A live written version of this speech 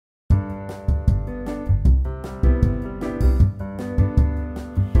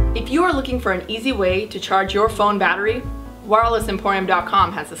you are looking for an easy way to charge your phone battery,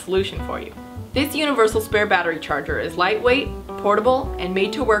 wirelessemporium.com has a solution for you. This universal spare battery charger is lightweight, portable, and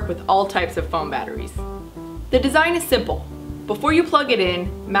made to work with all types of phone batteries. The design is simple. Before you plug it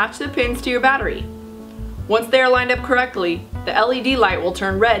in, match the pins to your battery. Once they are lined up correctly, the LED light will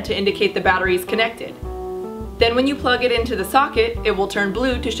turn red to indicate the battery is connected. Then when you plug it into the socket, it will turn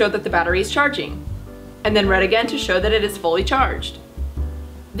blue to show that the battery is charging, and then red again to show that it is fully charged.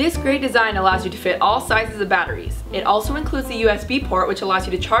 This great design allows you to fit all sizes of batteries. It also includes the USB port, which allows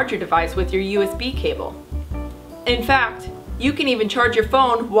you to charge your device with your USB cable. In fact, you can even charge your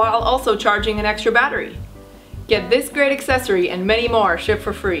phone while also charging an extra battery. Get this great accessory and many more shipped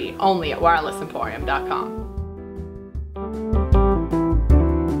for free only at wirelessemporium.com.